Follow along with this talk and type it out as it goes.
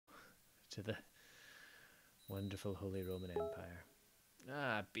to the wonderful Holy Roman Empire.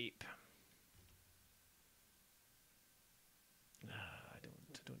 Ah, beep. I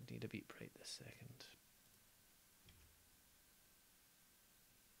don't need a beep right this second.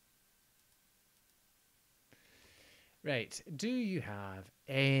 Right. Do you have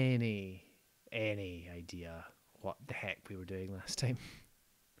any idea what the heck we were doing last time?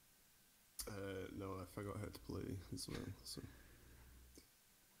 No, I forgot how to play as well. So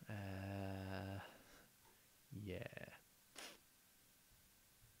Yeah.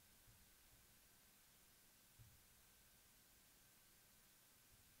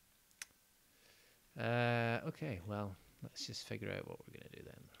 Okay, well, let's just figure out what we're going to do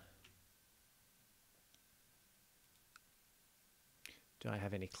then. Do I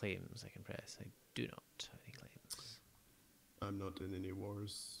have any claims I can press? I do not have any claims. I'm not in any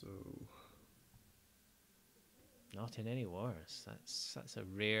wars, so Not in any wars. That's a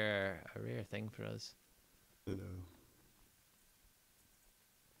rare thing for us. you know.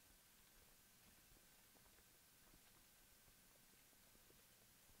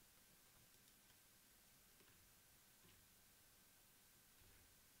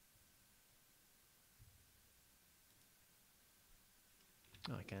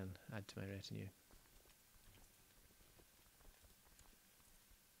 Oh, I can add to my retinue.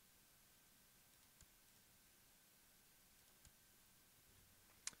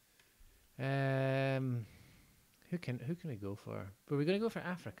 Who can we go for? Were we going to go for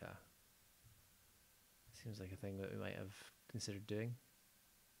Africa? Seems like a thing that we might have considered doing.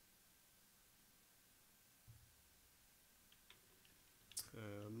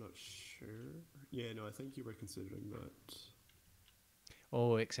 I'm not sure. Yeah, no, I think you were considering that.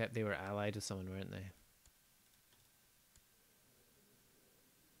 Oh, except they were allied with someone, weren't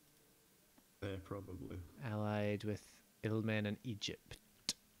they? Probably. Allied with Ilmen and Egypt.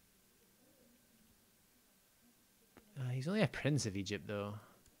 He's only a prince of Egypt, though.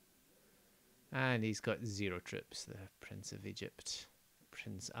 And he's got 0 troops, the Prince of Egypt.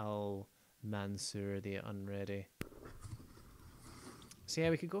 Prince Al-Mansur the Unready. So yeah,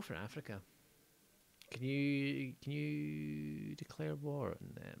 we could go for Africa. Can you declare war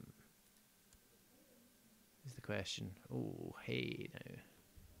on them? Is the question. Oh, hey now.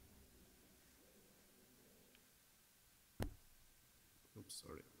 Oops,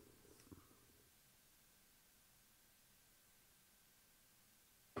 sorry.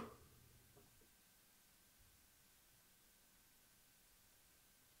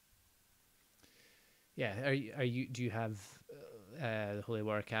 Yeah, do you have the Holy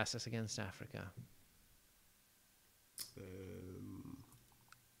War cast us against Africa?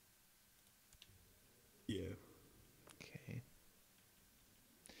 Yeah. Okay.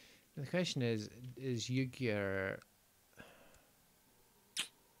 Now the question is Yu-Gi-Oh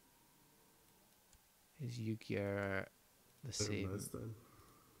the same? Mazdan.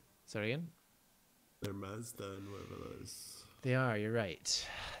 Sorry, again? They're Mazdan, whatever that is. They are, you're right.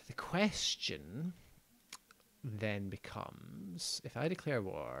 The question then becomes, if I declare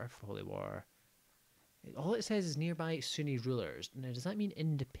war for Holy War, all it says is nearby Sunni rulers. Now, does that mean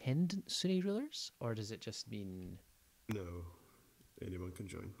independent Sunni rulers? Or does it just mean... No, anyone can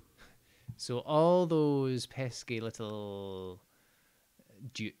join. So all those pesky little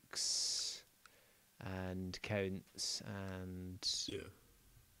dukes and counts and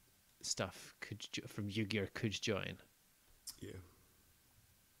stuff from Yu-Gi-Oh could join. Yeah.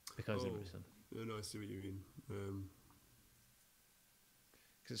 Because they're Muslim. No, I see what you mean.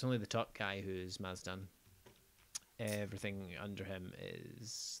 Because it's only the top guy who is Mazdan. Everything under him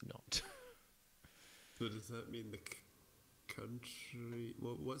is not. So does that mean the country?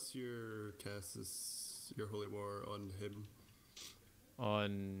 Well, what's your Cassis, your holy war on him?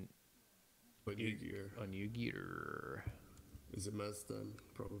 On Yu-Gi-Oh. On Yu-Gi-Oh. Is it Mazdan?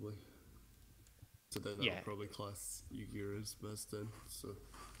 Probably. So then that would probably class Yu-Gi-Oh as Mazdan. So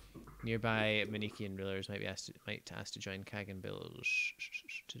nearby Manichaean rulers might asked to join Kagan Bills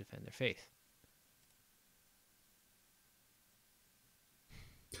to defend their faith.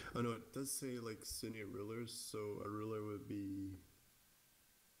 Oh no, it does say like Sunni rulers, so a ruler would be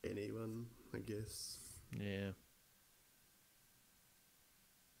anyone, I guess. Yeah.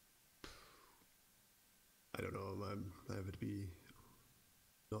 I don't know, I would be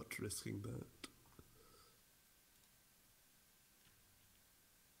not risking that.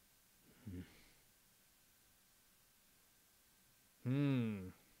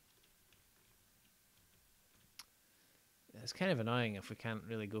 It's kind of annoying if we can't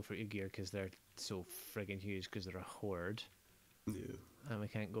really go for Yu-Gi-Oh because they're so friggin' huge because they're a horde. Yeah. And we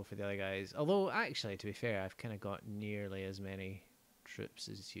can't go for the other guys. Although, actually, to be fair, I've kind of got nearly as many troops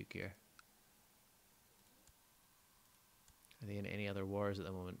as Yu-Gi-Oh. Are they in any other wars at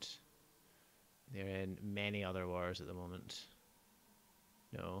the moment? They're in many other wars at the moment.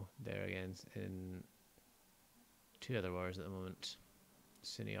 No, they're against in 2 other wars at the moment.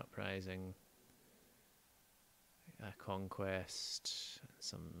 Sunni uprising, conquest, and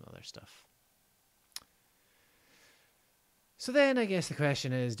some other stuff. So then I guess the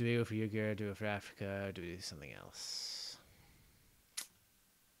question is, do we go for Uyghur, do we go for Africa, or do we do something else?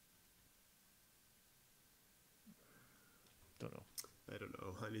 Don't know. I don't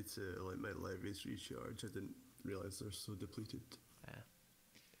know. I need to let my levies recharge. I didn't realise they're so depleted.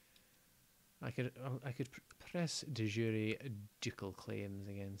 I could press de jure ducal claims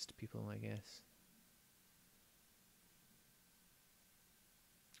against people, I guess.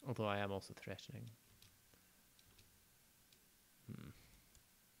 Although I am also threatening.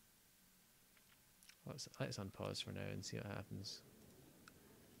 Let's unpause for now and see what happens.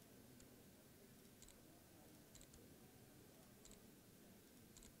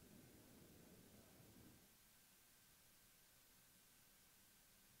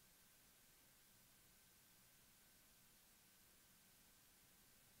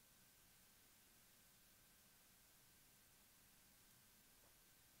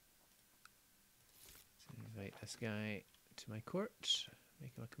 Invite this guy to my court,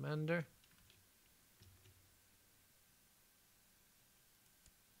 make him a commander.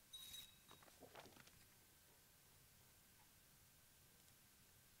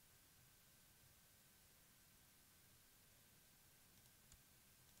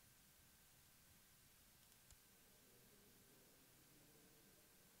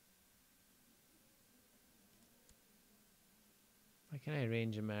 Why can I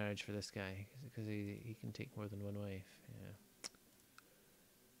arrange a marriage for this guy? Because he can take more than one wife. Yeah.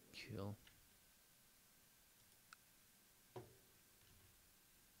 Cool.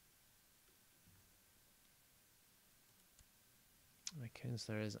 My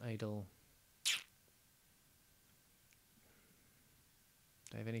counselor is idle.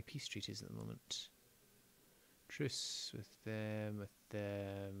 Do I have any peace treaties at the moment? Truce with them, with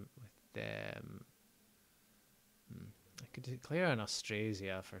them, with them. I could declare an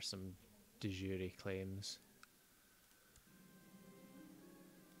Austrasia for some de jure claims.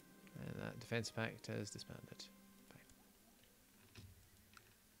 And that defense pact is disbanded. Fine.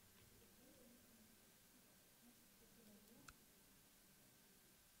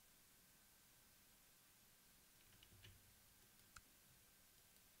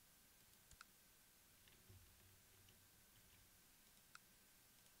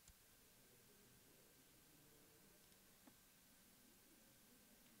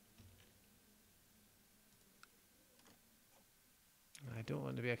 I don't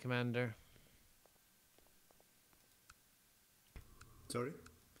want to be a commander. Sorry?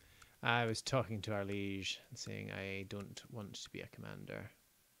 I was talking to our liege and saying I don't want to be a commander.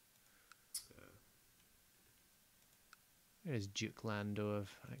 Where is Duke Lando of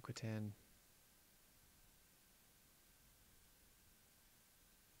Aquitaine?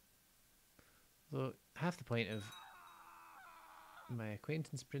 Though half the point of my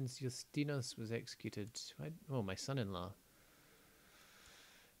acquaintance Prince Justinos was executed. Oh, my son-in-law.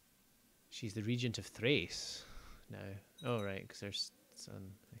 She's the regent of Thrace now. Oh, right, because her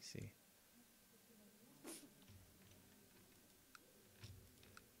son, I see.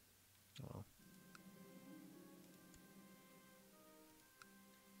 Oh, well.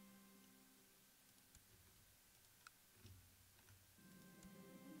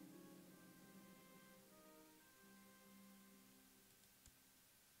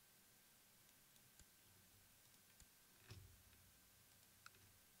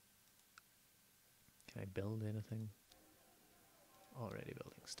 Can I build anything? Already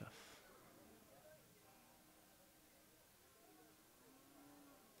building stuff.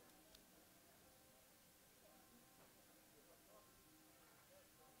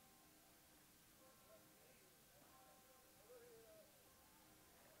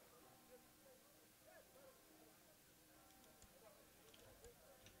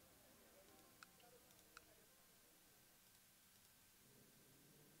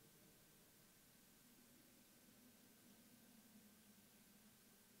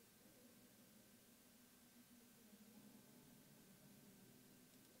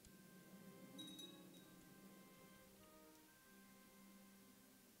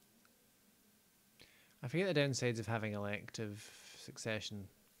 I forget the downsides of having elective succession.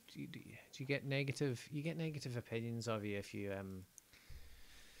 Do you get negative? You get negative opinions of you if you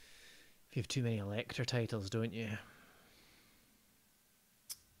have too many elector titles, don't you?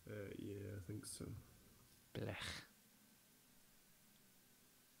 Yeah, I think so. Blech.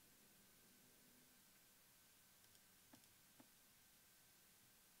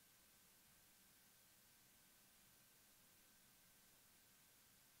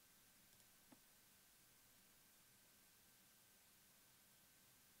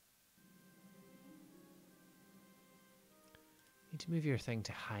 need to move your thing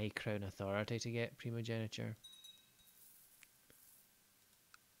to high crown authority to get primogeniture.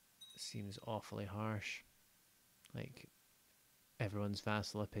 Seems awfully harsh. Like, everyone's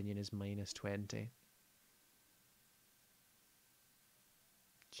vassal opinion is -20.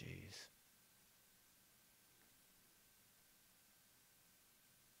 Jeez.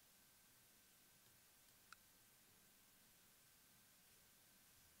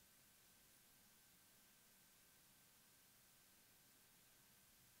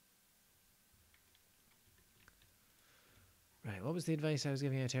 Right, what was the advice I was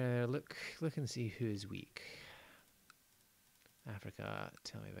giving out earlier? Look and see who is weak. Africa,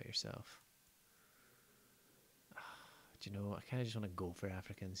 tell me about yourself. Do you know, I kind of just want to go for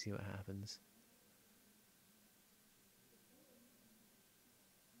Africa and see what happens.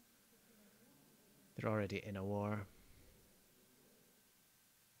 They're already in a war.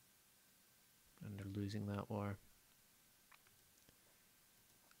 And they're losing that war.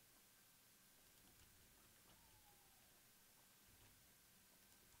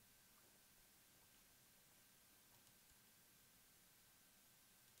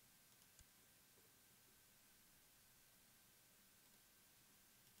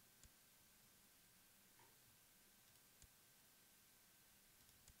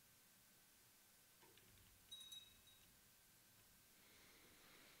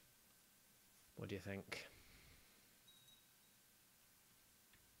 What do you think?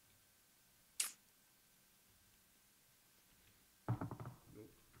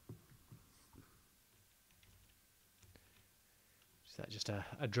 Nope. Is that just a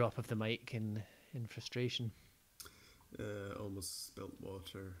drop of the mic in frustration? Almost spilt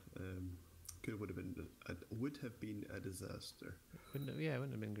water. Would have been a disaster. Wouldn't have, yeah, it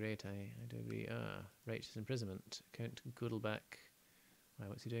wouldn't have been great. I do agree. Righteous imprisonment. Count Goodleback. Why,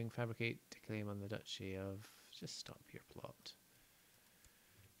 what's he doing? Fabricate a claim on the Duchy of... Just stop your plot.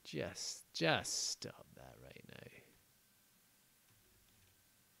 Just stop that right now.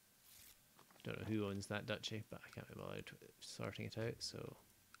 Don't know who owns that duchy, but I can't be bothered sorting it out, so...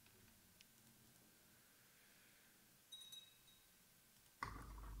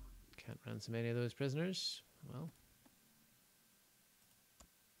 Can't ransom any of those prisoners. Well...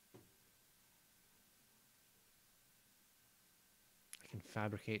 I can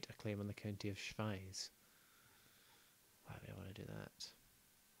fabricate a claim on the county of Schweiz. Why do I want to do that?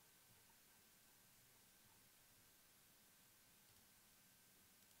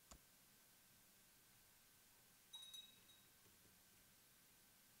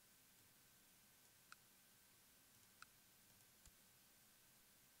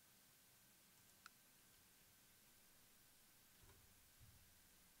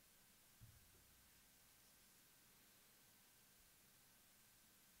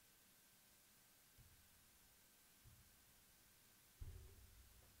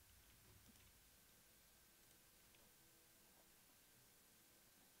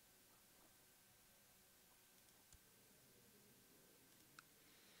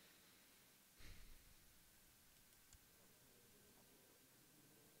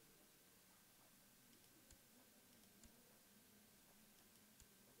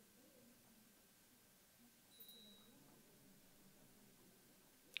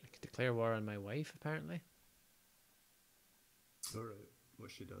 I could declare war on my wife, apparently. Alright,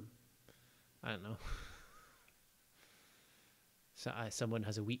 what's she done? I don't know. So, someone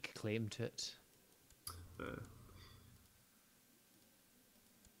has a weak claim to it.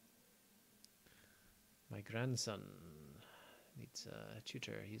 My grandson needs a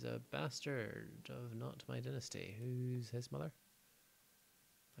tutor. He's a bastard of not my dynasty. Who's his mother?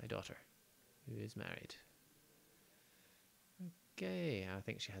 My daughter, who is married. Okay, I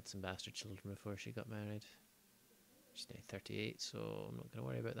think she had some bastard children before she got married. She's now 38, so I'm not going to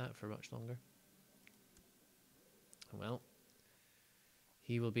worry about that for much longer. Well,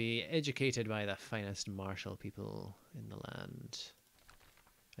 he will be educated by the finest martial people in the land.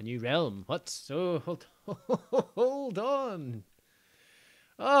 A new realm. What? So hold on.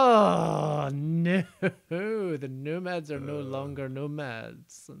 Oh no! The nomads are no longer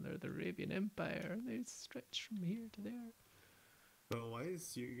nomads, and they're the Arabian Empire. They stretch from here to there. Well, why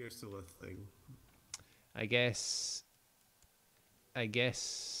is you're still a thing? I guess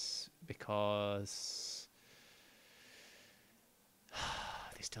because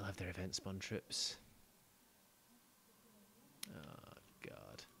they still have their event spawn troops. Oh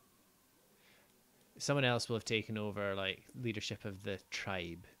god. Someone else will have taken over like leadership of the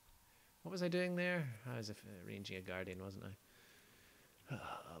tribe. What was I doing there? I was arranging a guardian, wasn't I?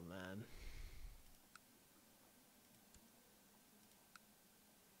 Oh man.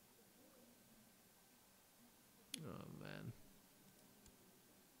 Oh man.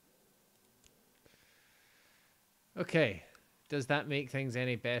 Okay. Does that make things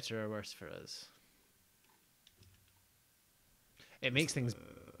any better or worse for us? It makes things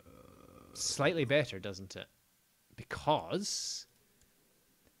slightly better, doesn't it? Because,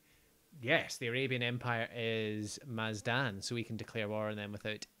 yes, the Arabian Empire is Mazdan, so we can declare war on them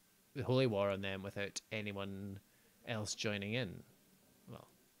without the holy war on them without anyone else joining in. Well,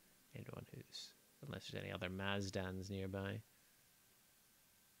 anyone who's unless there's any other Mazdans nearby,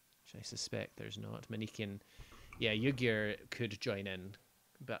 which I suspect there's not. Manikian, yeah, Yugir could join in,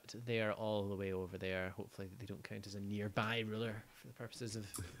 but they are all the way over there. Hopefully, they don't count as a nearby ruler for the purposes of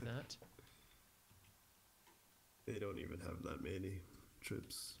that. They don't even have that many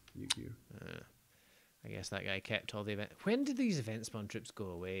troops. Yu-Gi-Oh. I guess that guy kept all the event. When did these event spawn troops go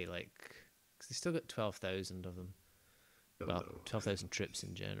away? Like, because they still got 12,000 of them. Well, 12,000 troops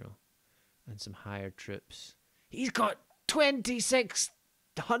in general, and some hired troops. He's got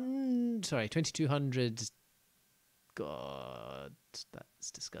 2,600. Sorry, 2,200. God, that's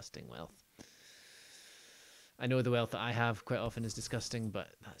disgusting wealth. I know the wealth that I have quite often is disgusting, but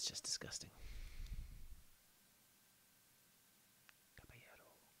that's just disgusting.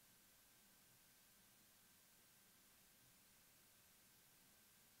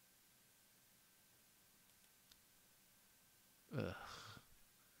 Ugh.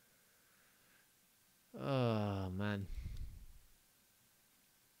 Oh, man.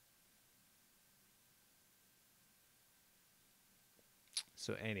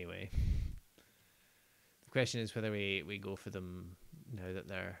 So anyway, the question is whether we go for them now that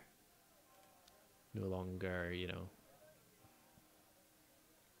they're no longer, you know,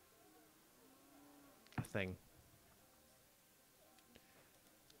 a thing.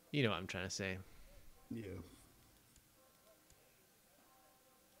 You know what I'm trying to say. Yeah.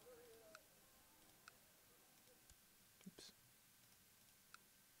 Oops.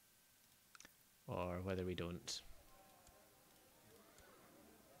 Or whether we don't.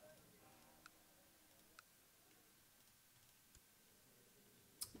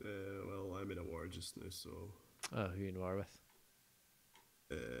 Well, I'm in a war just now, so. Oh, who you in war with?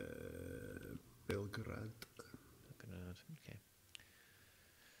 Belgrade. Belgrade. Okay.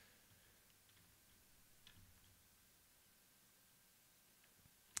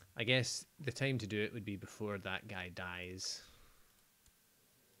 I guess the time to do it would be before that guy dies.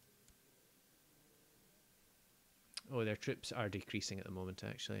 Oh, their troops are decreasing at the moment,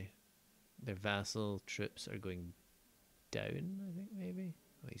 actually. Their vassal troops are going down, I think, maybe.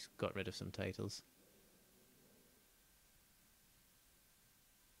 Oh, he's got rid of some titles.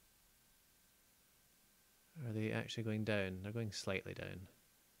 Are they actually going down? They're going slightly down.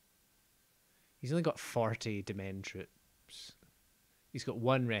 He's only got 40 demand troops. He's got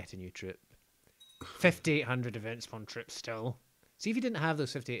one retinue troop. 5,800 event spawn troops still. See, if he didn't have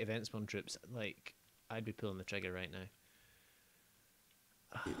those 58 event spawn troops, like, I'd be pulling the trigger right now.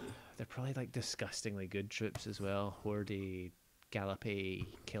 They're probably like disgustingly good troops as well. Hordy, Gallopy,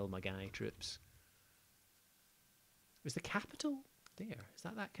 kill my guy troops. Is the capital there? Is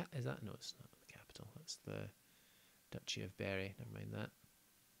that is that? No, it's not the capital. That's the Duchy of Berry. Never mind that.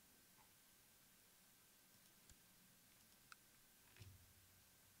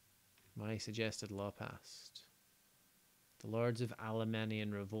 My suggested law passed. The Lords of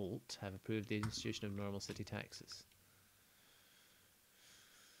Alemannian Revolt have approved the institution of normal city taxes.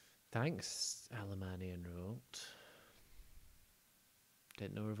 Thanks, Alemannian Revolt.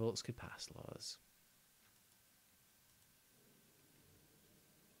 Didn't know revolts could pass laws.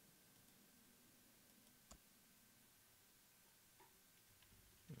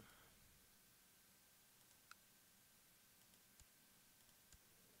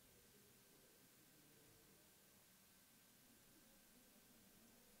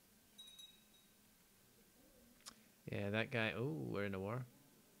 Yeah, that guy. Oh, we're in a war.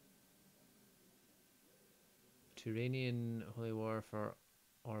 Turanian Holy War for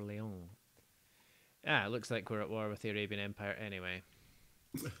Orleans. Ah, it looks like we're at war with the Arabian Empire anyway.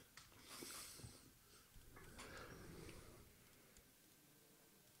 So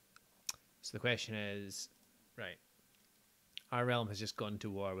the question is, right, our realm has just gone to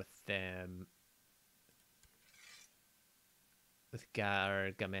war with them, with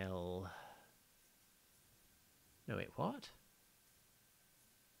Gargamel. No, wait, what?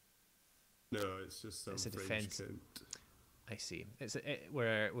 No, it's just some It's a French defense. count. I see. We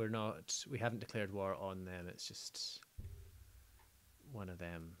haven't declared war on them. It's just one of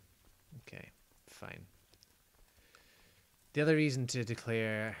them. Okay, fine. The other reason to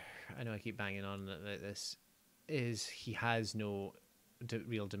declare, I know I keep banging on like this, is he has no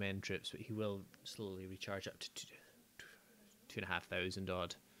real demand troops, but he will slowly recharge up to 2,500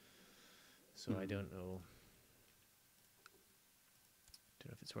 odd. So I don't know. Don't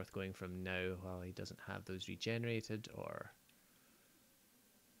know if it's worth going from now while he doesn't have those regenerated, or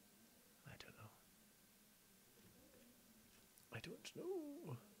I don't know. I don't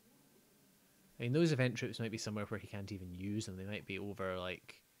know. I mean, those event troops might be somewhere where he can't even use them. They might be over,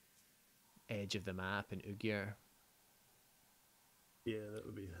 like, edge of the map in Ugyr. Yeah, that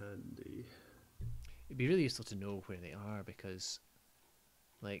would be handy. It'd be really useful to know where they are because,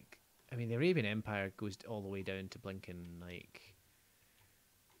 like, I mean, the Arabian Empire goes all the way down to blinking, like,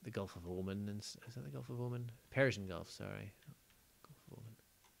 the Gulf of Oman. And is that the Gulf of Oman? Persian Gulf, sorry. Gulf of Oman.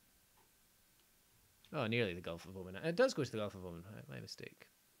 Oh, nearly the Gulf of Oman. It does go to the Gulf of Oman. My mistake.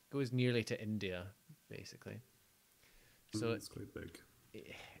 It goes nearly to India, basically. So it's quite big.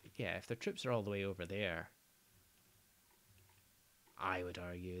 Yeah, if their troops are all the way over there, I would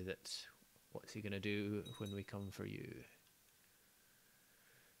argue that what's he going to do when we come for you?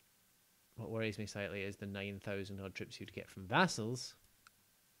 What worries me slightly is the 9,000 odd troops you'd get from vassals,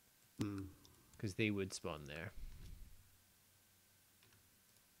 because they would spawn there.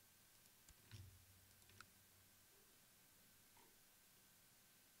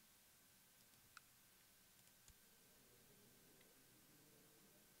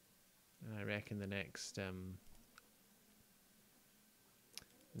 I reckon the next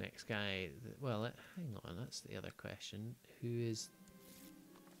guy. Well, hang on. That's the other question. Who is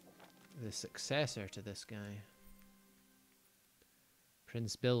the successor to this guy?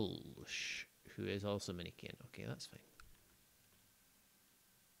 Prince Bilge, who is also Minikian. Okay, that's fine.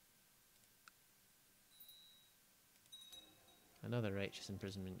 Another righteous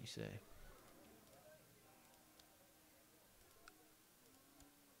imprisonment, you say?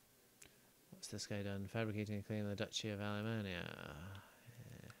 What's this guy done? Fabricating a claim of the Duchy of Alemannia.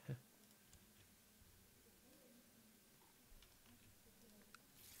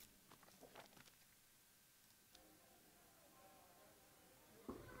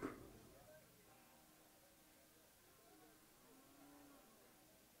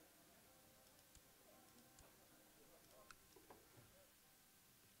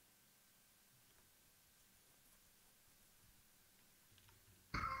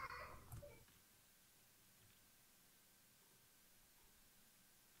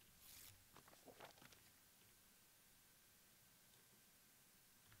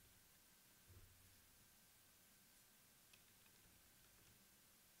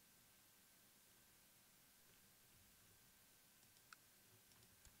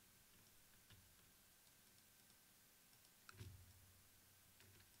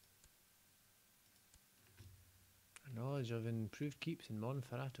 Knowledge of improved keeps in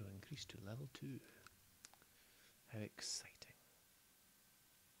Monferrato increased to level 2. How exciting.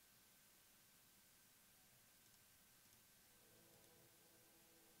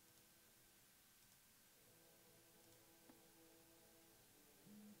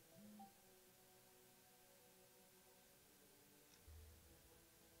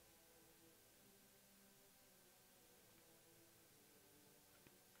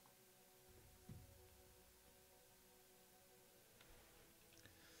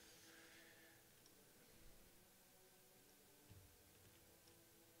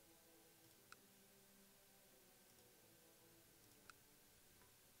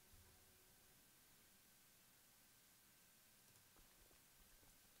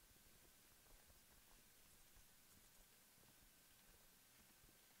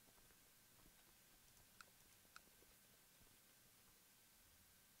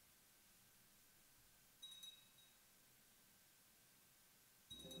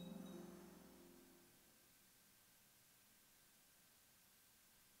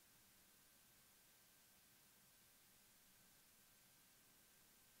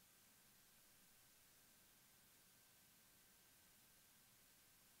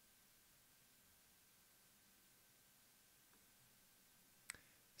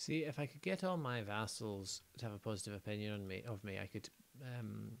 See, if I could get all my vassals to have a positive opinion on me, I could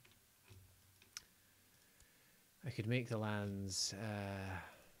make the lands,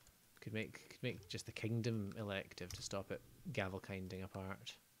 could make just the kingdom elective to stop it gavel-kinding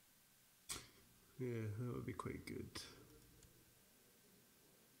apart. Yeah, that would be quite good.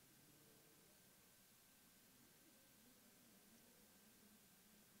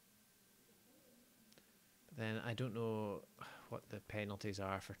 But then I don't know what the penalties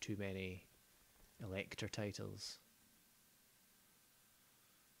are for too many elector titles.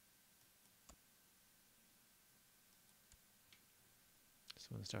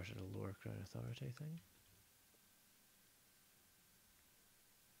 Someone started a lower crown authority thing.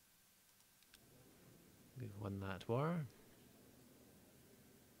 We've won that war.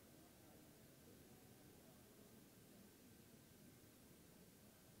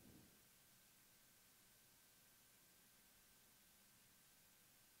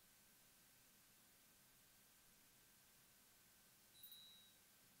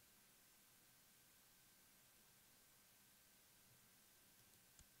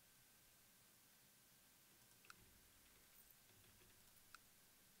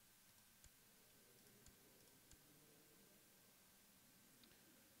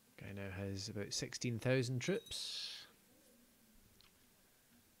 has about 16,000 troops.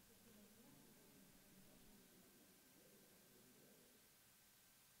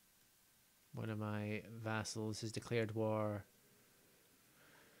 One of my vassals has declared war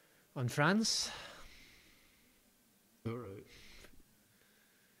on France. All right.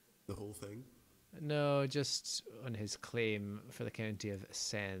 The whole thing? No, just on his claim for the county of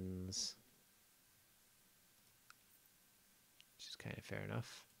Sens. Which is kind of fair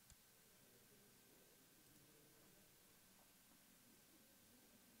enough.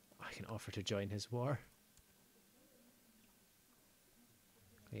 I can offer to join his war.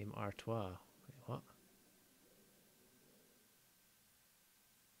 Claim Artois. Wait, what?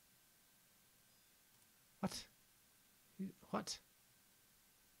 What? What?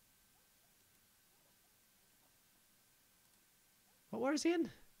 What war is he in?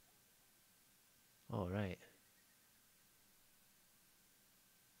 Oh, right.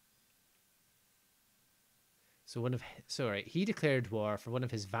 So right, he declared war for one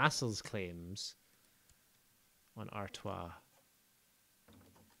of his vassals' claims on Artois.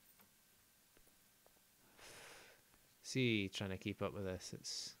 See, trying to keep up with this.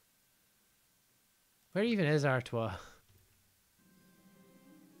 It's where even is Artois?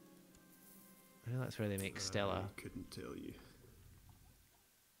 I know that's where they make Stella. I couldn't tell you.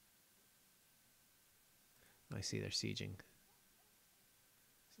 I see they're sieging.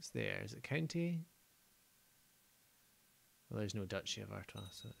 It's there. Is it county? Well, there's no Duchy of Artois,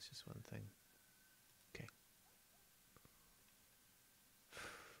 so that's just one thing. Okay.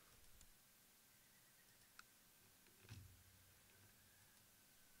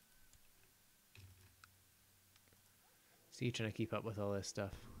 See, trying to keep up with all this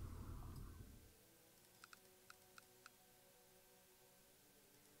stuff.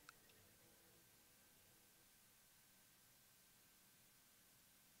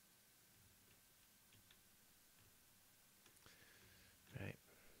 Right,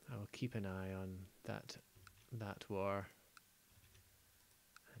 I will keep an eye on that war.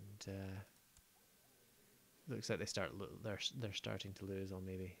 And looks like they're starting to lose. I'll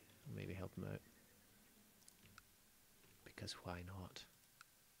maybe help them out. Because why not?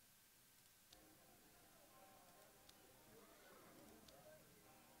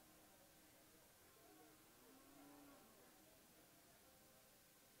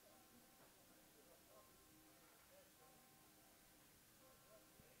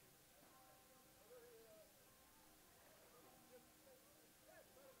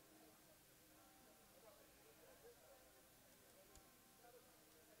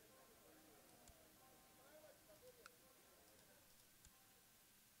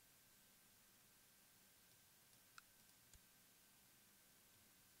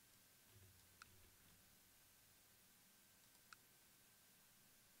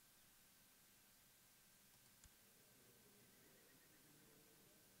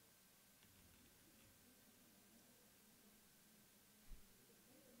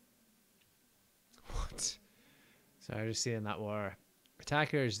 What? So I was just seeing that war.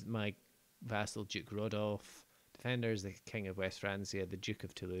 Attackers, my vassal Duke Rodolphe. Defenders, the King of West Francia, the Duke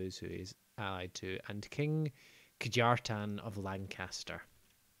of Toulouse, who he's allied to, and King Kjartan of Lancaster.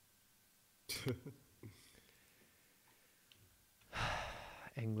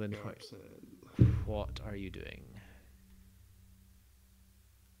 England, what are you doing?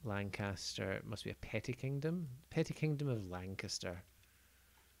 Lancaster, it must be a petty kingdom. Petty kingdom of Lancaster.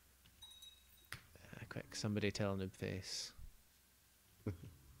 Quick, somebody tell Noobface.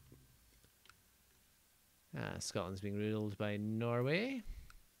 Scotland's being ruled by Norway.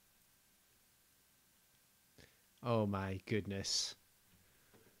 Oh my goodness.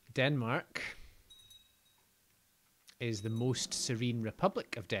 Denmark is the most serene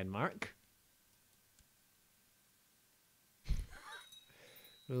republic of Denmark.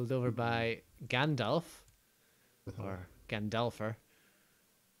 Ruled over by Gandalf, or Gandalfer.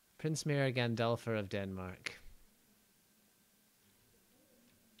 Prince Mayor Gandalfer of Denmark.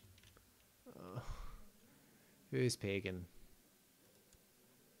 Oh. Who is pagan?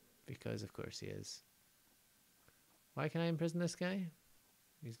 Because of course he is. Why can I imprison this guy?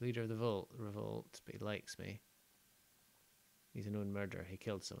 He's leader of the revolt, but he likes me. He's a known murderer. He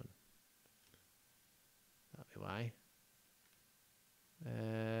killed someone. That'll be why.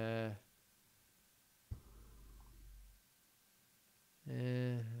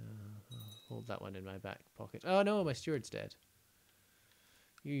 I'll hold that one in my back pocket. Oh no, my steward's dead.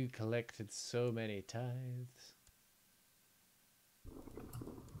 You collected so many tithes.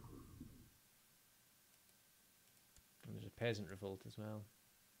 And there's a peasant revolt as well.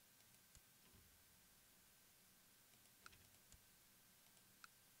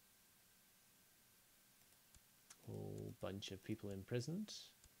 bunch of people imprisoned.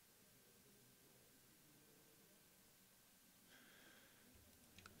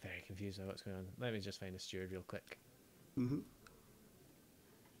 Very confused by what's going on. Let me just find a steward real quick. Mm-hmm.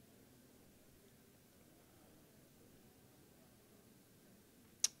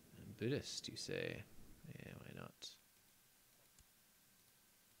 Buddhist, you say? Yeah, why not?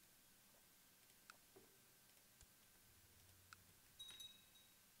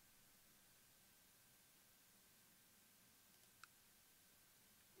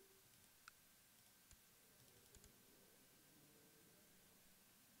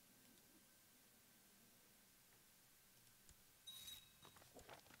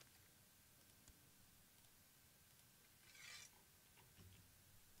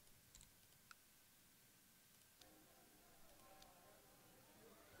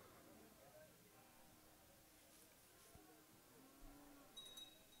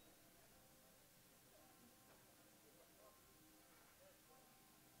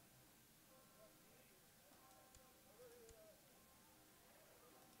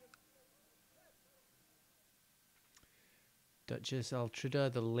 Duchess Altruda,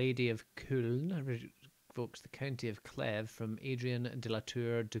 the Lady of Couln, revokes the County of Clèves from Adrian de la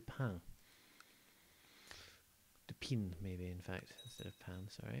Tour du Pin. Dupin, maybe, in fact, instead of Pan,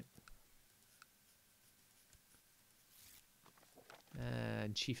 sorry.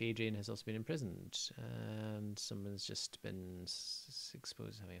 And Chief Adrian has also been imprisoned. And someone's just been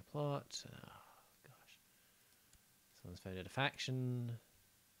exposed as having a plot. Oh, gosh. Someone's founded a faction.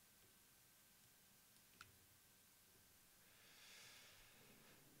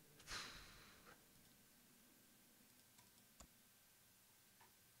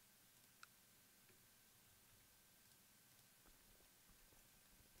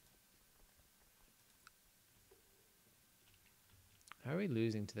 How are we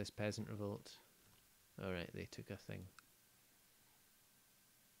losing to this peasant revolt? All right, they took a thing.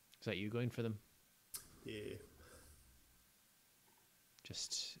 Is that you going for them? Yeah.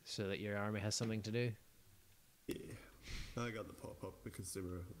 Just so that your army has something to do? Yeah. I got the pop-up because they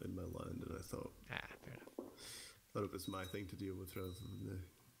were in my land, and I thought Fair enough. thought it was my thing to deal with rather than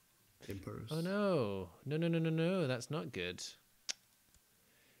the Emperor's. Oh no. No, that's not good.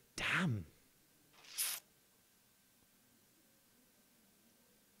 Damn.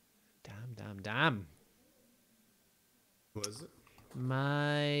 Damn. What is it?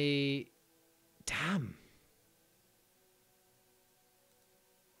 My... Damn.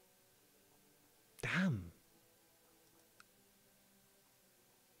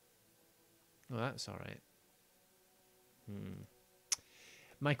 Oh, that's all right.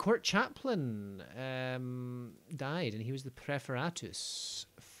 My court chaplain died, and he was the preferatus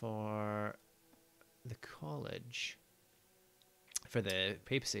for the college. For the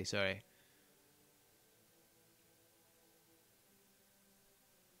papacy, sorry.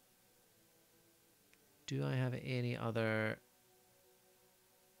 Do I have any other...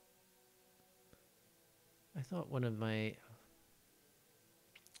 I thought one of my... Wait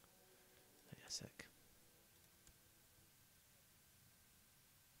a sec.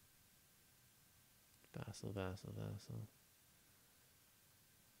 Vassal.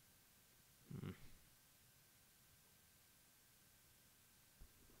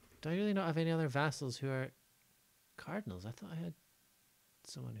 Do I really not have any other vassals who are cardinals? I thought I had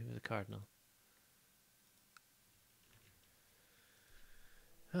someone who was a cardinal.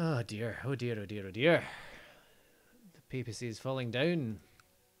 Oh dear. The papacy is falling down.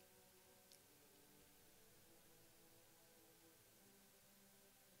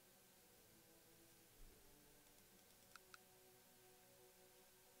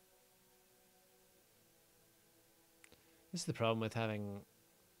 This is the problem with having...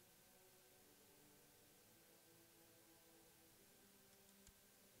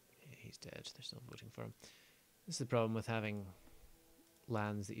 Yeah, he's dead. They're still voting for him. This is the problem with having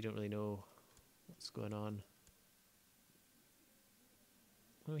lands that you don't really know what's going on.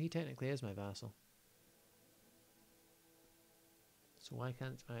 Well, he technically is my vassal. So why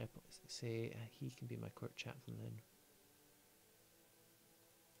can't I say he can be my court chaplain then?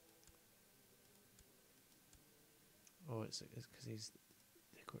 Oh, it's because he's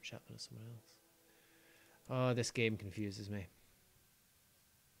the court chaplain of someone else. Oh, this game confuses me.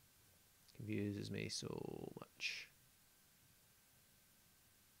 Confuses me so much.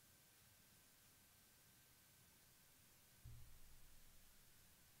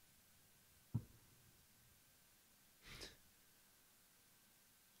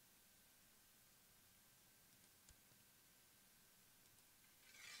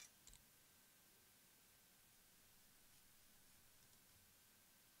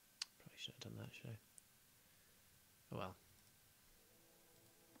 Probably should have done that, should I? Oh well.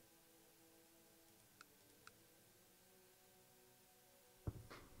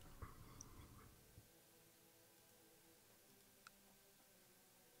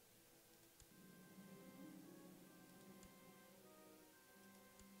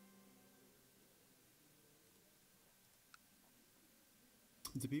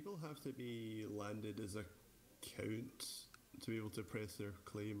 Do people have to be landed as a count to be able to press their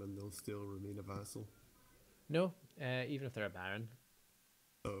claim and they'll still remain a vassal? No, even if they're a baron.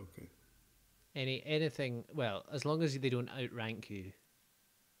 Oh, okay. Anything, well, as long as they don't outrank you,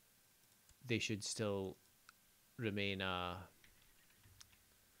 they should still remain a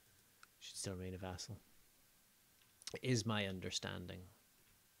vassal. Is my understanding.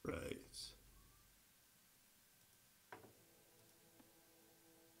 Right.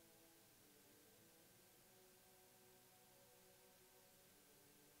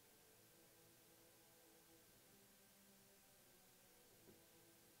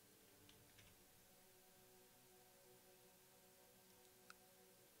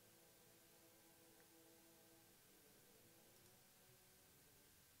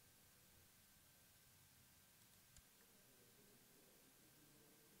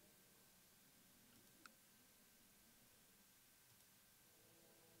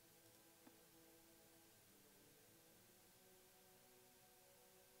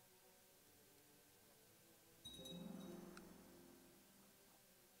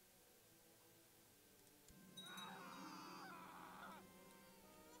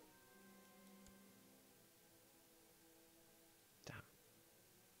 Damn.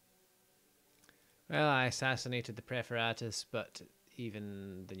 Well, I assassinated the Preferatus, but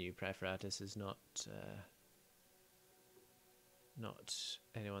even the new Preferatus is not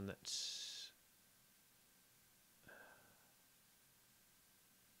anyone that's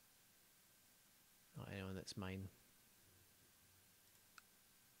mine.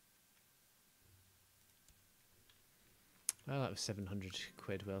 Well, that was 700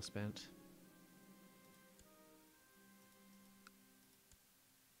 quid well spent.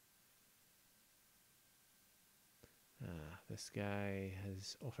 This guy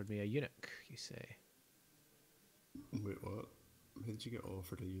has offered me a eunuch, you say? Wait, what? How did you get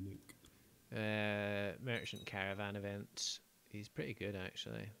offered a eunuch? Merchant caravan event. He's pretty good,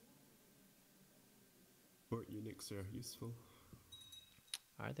 actually. What eunuchs are useful?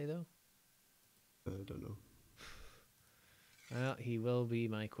 Are they, though? I don't know. Well, he will be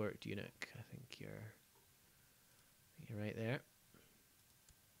my court eunuch. I think you're right there.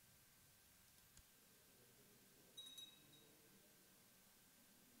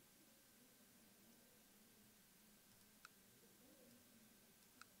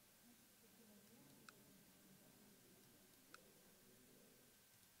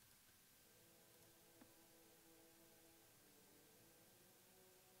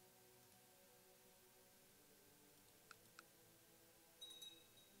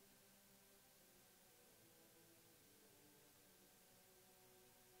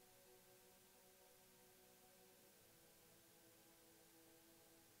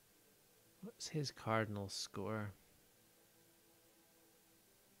 What's his cardinal score?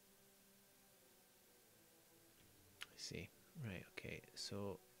 I see. Right, okay.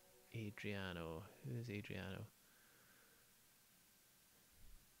 So, Adriano. Who is Adriano?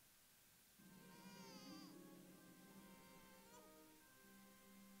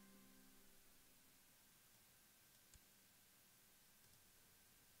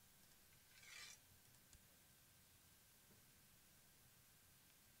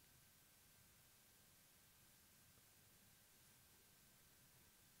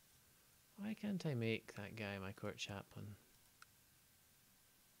 Why can't I make that guy my court chaplain?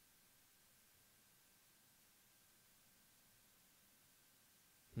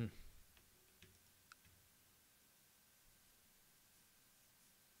 Hmm.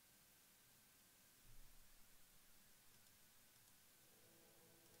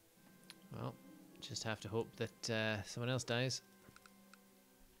 Well, just have to hope that someone else dies.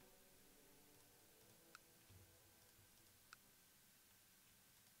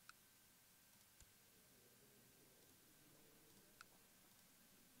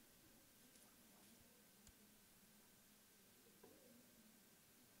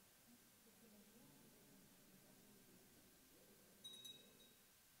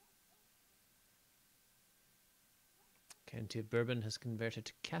 County of Bourbon has converted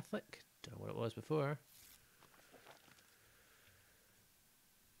to Catholic. Don't know what it was before.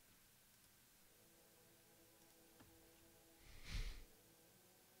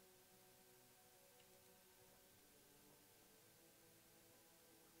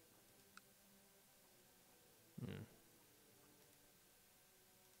 Hmm.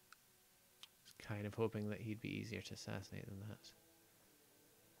 kind of hoping that he'd be easier to assassinate than that.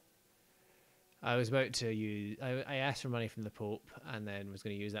 I was about to use... I asked for money from the Pope and then was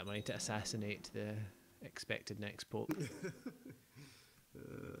going to use that money to assassinate the expected next Pope.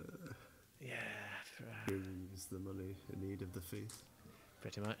 Yeah. Use the money in need of the faith.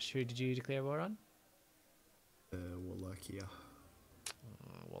 Pretty much. Who did you declare war on? Wallachia.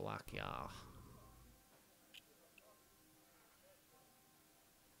 Wallachia.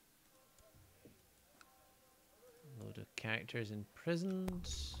 Load of characters imprisoned.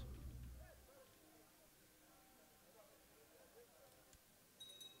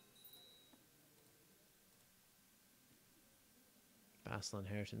 Vassal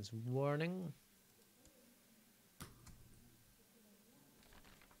inheritance warning.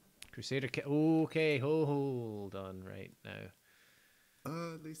 Crusader okay, hold on right now.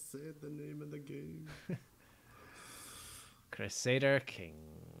 They said the name of the game. Crusader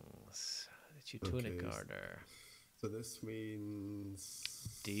Kings. The Teutonic Order. So this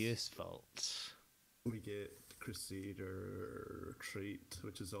means... Deus vult. We get Crusader trait,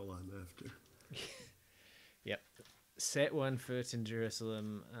 which is all I'm after. Yep. Set one foot in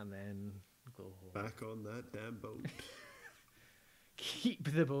Jerusalem and then go home. Back on that damn boat.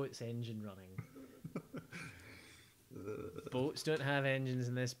 Keep the boat's engine running. Boats don't have engines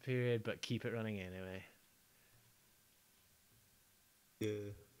in this period, but keep it running anyway.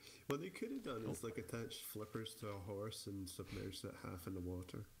 Yeah. What they could have done is like attach flippers to a horse and submerge it half in the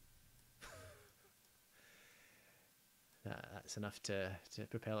water. That's enough to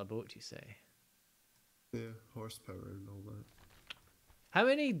propel a boat, you say? Yeah, horsepower and all that. How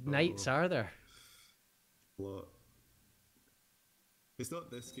many knights are there? A lot. It's not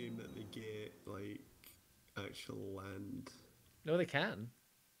this game that they get, like, actual land. No, they can.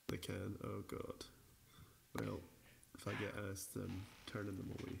 They can? Oh, God. Well, if I get asked, I'm turning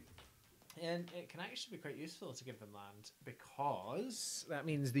them away. And it can actually be quite useful to give them land, because that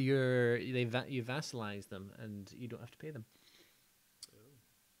means that you vassalize them and you don't have to pay them.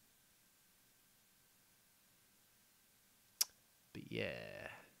 But yeah,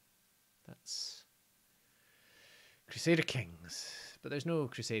 that's Crusader Kings. But there's no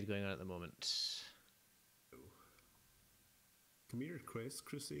crusade going on at the moment. Can we request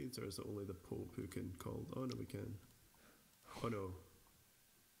crusades, or is it only the Pope who can call? Oh, no, we can. Oh, no.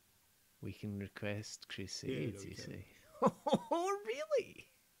 We can request crusades, you say? Oh,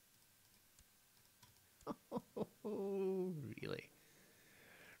 really? Oh, really?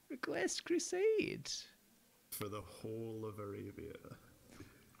 Request crusade? For the whole of Arabia.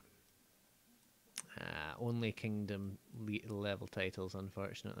 Only kingdom level titles,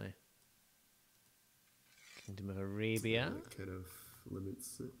 unfortunately. Kingdom of Arabia. That kind of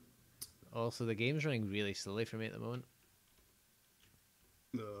limits it. Also, the game's running really slowly for me at the moment.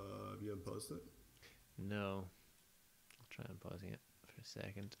 Have you unpaused it? No. I'll try unpausing it for a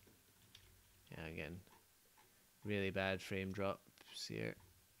second. Yeah, again. Really bad frame drops here.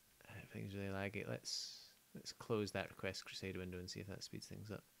 Everything's really laggy. Let's close that request crusade window and see if that speeds things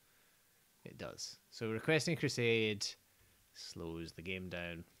up. It does. So requesting crusade slows the game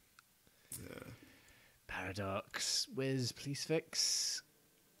down. Yeah. Paradox. Whiz, please fix.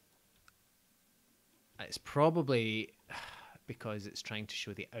 It's probably because it's trying to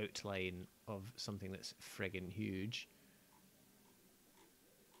show the outline of something that's friggin' huge.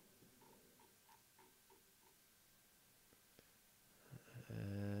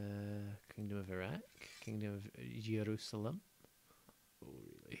 Kingdom of Iraq, Kingdom of Jerusalem. Oh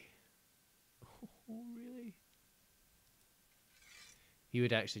really? Oh really? You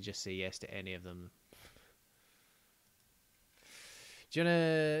would actually just say yes to any of them. Do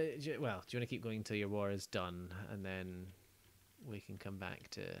you wanna keep going till your war is done, and then we can come back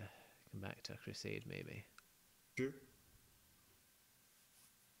to a crusade maybe? Sure.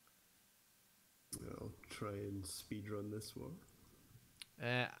 I'll try and speedrun this war.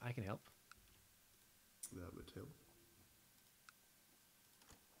 I can help. That would help.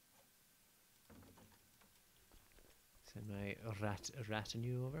 Send my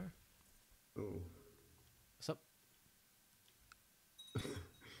retinue over. Oh. What's up?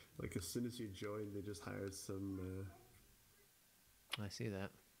 Like as soon as you joined, they just hired some. I see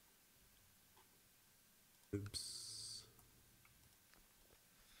that. Oops.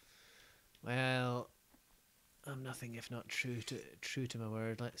 Well, I'm nothing if not true to my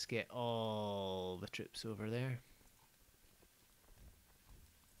word. Let's get all the troops over there.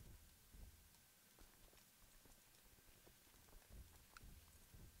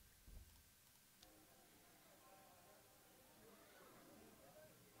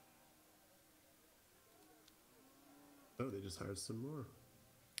 Oh, they just hired some more.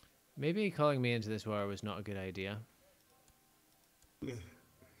 Maybe calling me into this war was not a good idea. Yeah,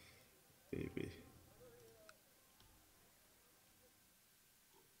 maybe.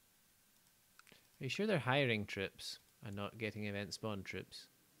 Are you sure they're hiring troops and not getting event spawn troops?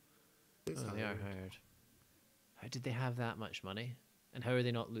 It's Oh, they are hired. hired. How did they have that much money? And how are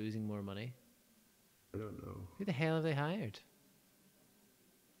they not losing more money? I don't know. Who the hell have they hired?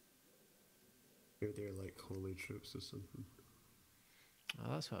 Maybe they're like holy troops or something.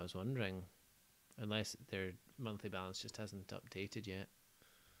 Oh, that's what I was wondering. Unless their monthly balance just hasn't updated yet.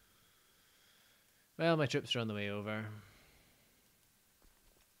 Well, my troops are on the way over.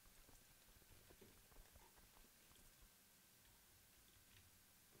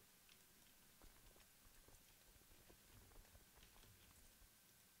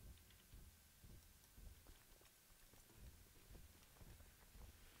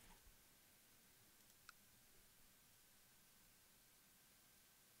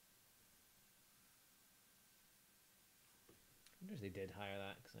 I wonder if they did hire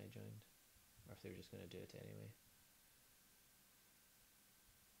that because I joined. Or if they were just going to do it anyway.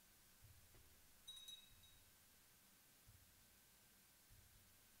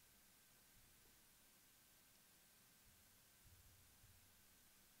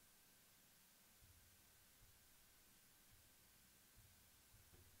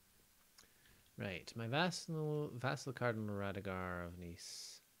 Right, my vassal Cardinal Radigar of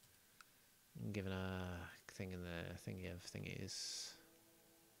Nice. I'm given a thing in the thingy of thingies.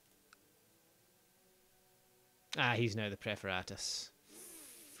 Ah, he's now the Preferatus.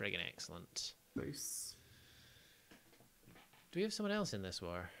 Friggin' excellent. Nice. Do we have someone else in this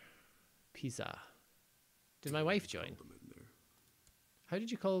war? Pisa. Did my wife join? Them in there. How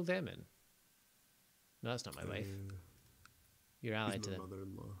did you call them in? No, that's not my wife. You're allied He's to my them.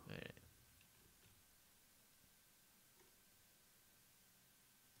 mother-in-law. Alright.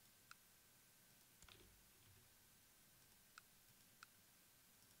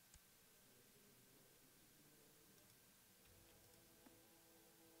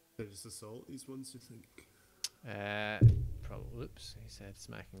 They just assault these ones, you think? Probably. Oops, he said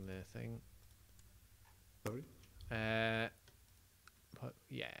smacking the thing. Sorry? But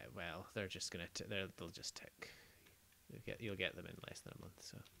yeah, well, they're just gonna. They'll just tick. You'll get them in less than a month.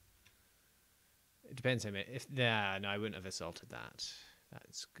 So it depends how many. If no, I wouldn't have assaulted that.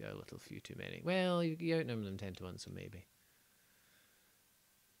 That's a little few too many. Well, you outnumber them 10-1, so maybe.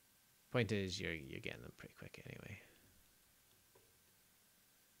 Point is, you're getting them pretty quick anyway.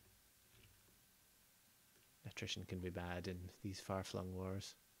 Attrition can be bad in these far-flung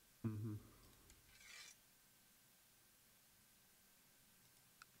wars. Mm-hmm.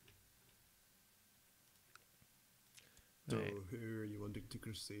 So, Right. who are you wanting to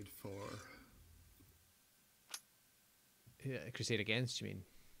crusade for? Crusade against, you mean?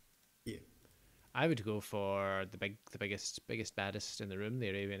 Yeah. I would go for the biggest, baddest in the room, the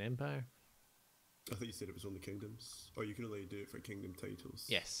Arabian Empire. I thought you said it was on the kingdoms. Oh, you can only do it for kingdom titles.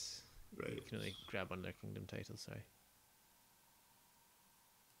 Yes. Right. You can only grab one of their kingdom titles, sorry.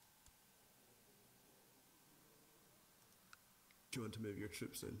 Do you want to move your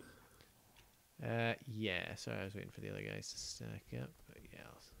troops in? Yeah, sorry, I was waiting for the other guys to stack up, but yeah.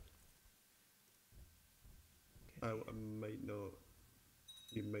 I might not.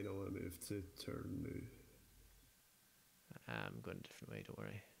 You might not want to move to turn I'm going a different way, don't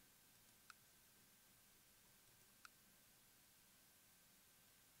worry.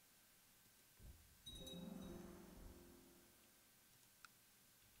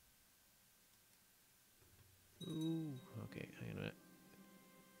 Ooh, okay, hang on a minute.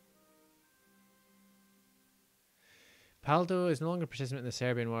 Paldo is no longer participant in the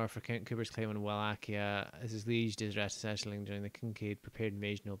Serbian War for Count Kuber's claim on Wallachia, as his liege Disrat settling during the Kincaid prepared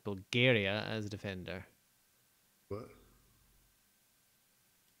invasion of Bulgaria as a defender. What?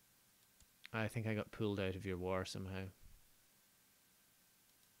 I think I got pulled out of your war somehow.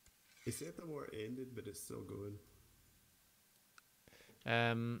 They said the war ended, but it's still going.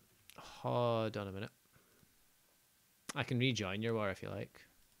 Hold on a minute. I can rejoin your war if you like.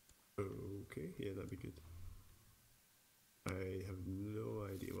 Okay, yeah, that'd be good. I have no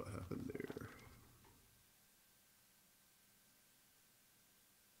idea what happened there.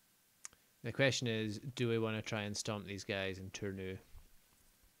 The question is, do we want to try and stomp these guys in Turnu?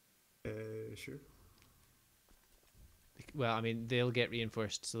 Sure. Well, I mean, they'll get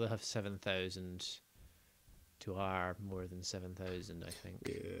reinforced, so they'll have 7,000 to our more than 7,000, I think.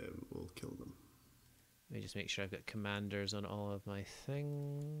 Yeah, we'll kill them. Let me just make sure I've got commanders on all of my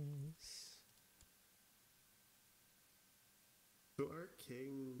things. So our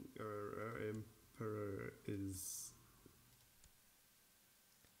king, or our emperor is...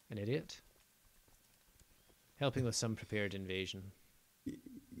 An idiot. Helping with some prepared invasion.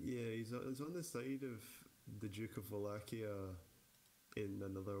 Yeah, he's on the side of the Duke of Wallachia in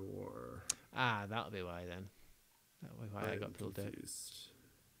another war. Ah, that'll be why then. That'll be why I got pulled out. Confused.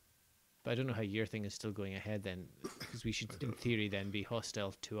 But I don't know how your thing is still going ahead then, because we should, in theory, then be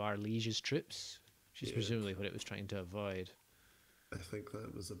hostile to our liege's troops, which is presumably what it was trying to avoid. I think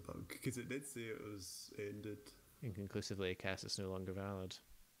that was a bug, because it did say it was ended. Inconclusively, cast is no longer valid.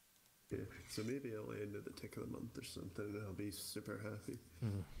 Yeah, so maybe it'll end at the tick of the month or something, and I'll be super happy.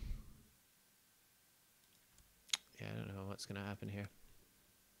 Yeah, I don't know what's going to happen here.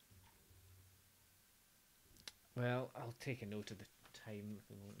 Well, I'll take a note of the time.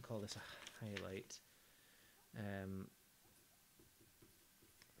 We won't call this a highlight.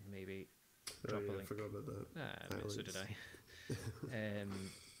 Maybe drop a link. I forgot about that. So did I.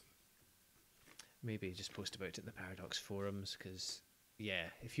 Maybe just post about it in the Paradox forums, because, yeah,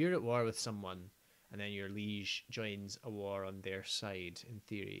 if you're at war with someone and then your liege joins a war on their side, in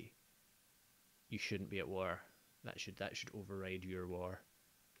theory, you shouldn't be at war. That should override your war.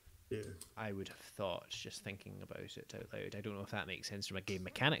 Yeah. I would have thought, just thinking about it out loud. I don't know if that makes sense from a game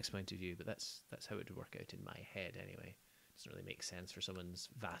mechanics point of view, but that's how it would work out in my head anyway. It doesn't really make sense for someone's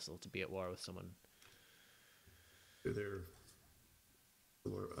vassal to be at war with someone. They're,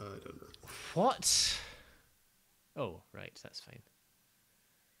 or I don't know. What? Oh, right, that's fine.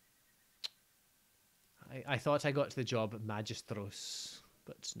 I thought I got to the job Magistros,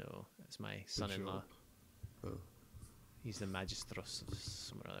 but no, that's my son-in-law. Oh. He's the Magistros of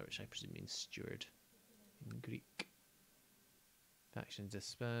somewhere or other, which I presume means steward in Greek. Faction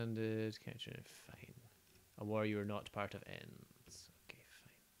disbanded. Counter fine. A war you were not part of ends. Okay,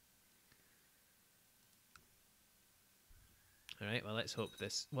 fine. Alright, well, let's hope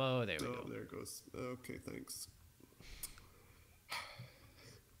this... Whoa, there we go. Oh, there it goes. Okay, thanks.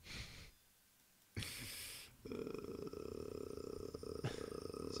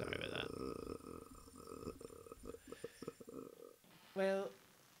 Sorry about that. Well,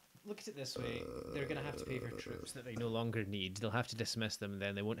 look at it this way. They're going to have to pay for troops that they no longer need. They'll have to dismiss them, and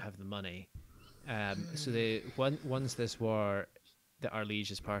then they won't have the money. So once this war that our liege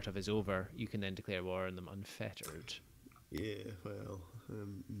is part of is over, you can then declare war on them unfettered. Yeah, well,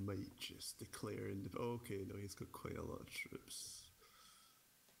 might just declare... Okay, no, he's got quite a lot of troops.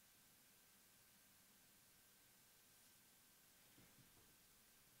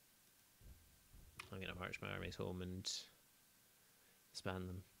 I'm going to march my armies home and span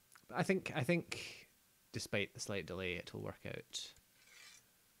them. But I think, despite the slight delay, it'll work out.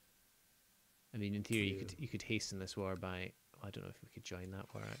 I mean, in theory, you could hasten this war by... Well, I don't know if we could join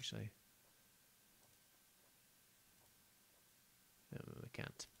that war, actually. No, we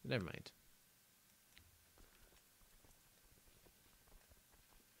can't. Never mind.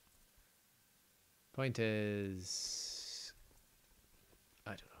 Point is...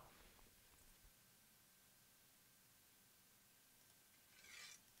 I don't know.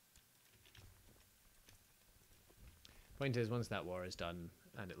 Point is, once that war is done,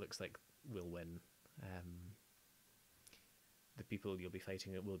 and it looks like we'll win, the people you'll be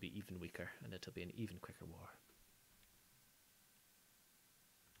fighting will be even weaker, and it'll be an even quicker war.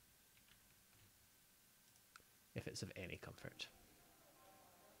 If it's of any comfort.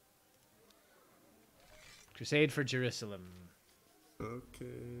 Crusade for Jerusalem.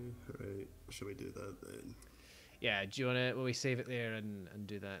 Okay, right. Shall we do that then? Yeah, do you want to... Will we save it there and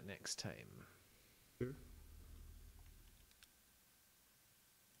do that next time? Sure.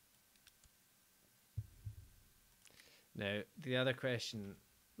 Now, the other question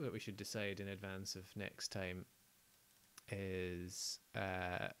that we should decide in advance of next time is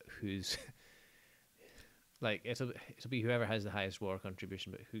who's... Like, it'll be whoever has the highest war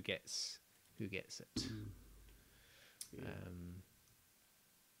contribution, but who gets it. Yeah.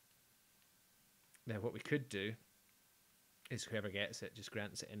 Now, what we could do is whoever gets it just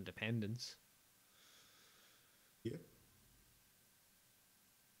grants it independence. Yeah.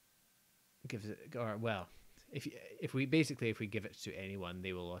 Gives it, or well, if we give it to anyone,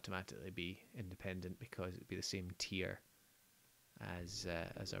 they will automatically be independent because it'd be the same tier as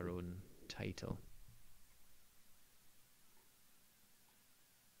our own title.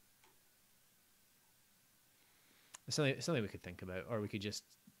 Something we could think about, or we could just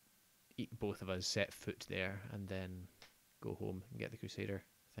both of us set foot there and then go home and get the Crusader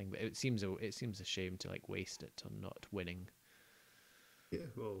thing. But it seems a shame to like waste it on not winning. Yeah,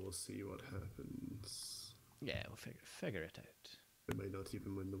 well, we'll see what happens. Yeah, we'll figure it out. We might not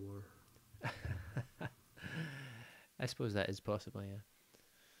even win the war. I suppose that is possible,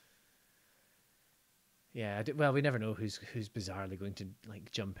 Yeah, well, we never know who's bizarrely going to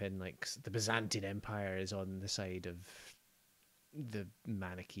like jump in. Like the Byzantine Empire is on the side of the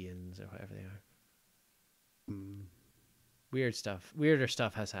Manichaeans or whatever they are. Hmm. Weird stuff. Weirder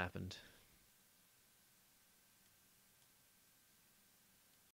stuff has happened.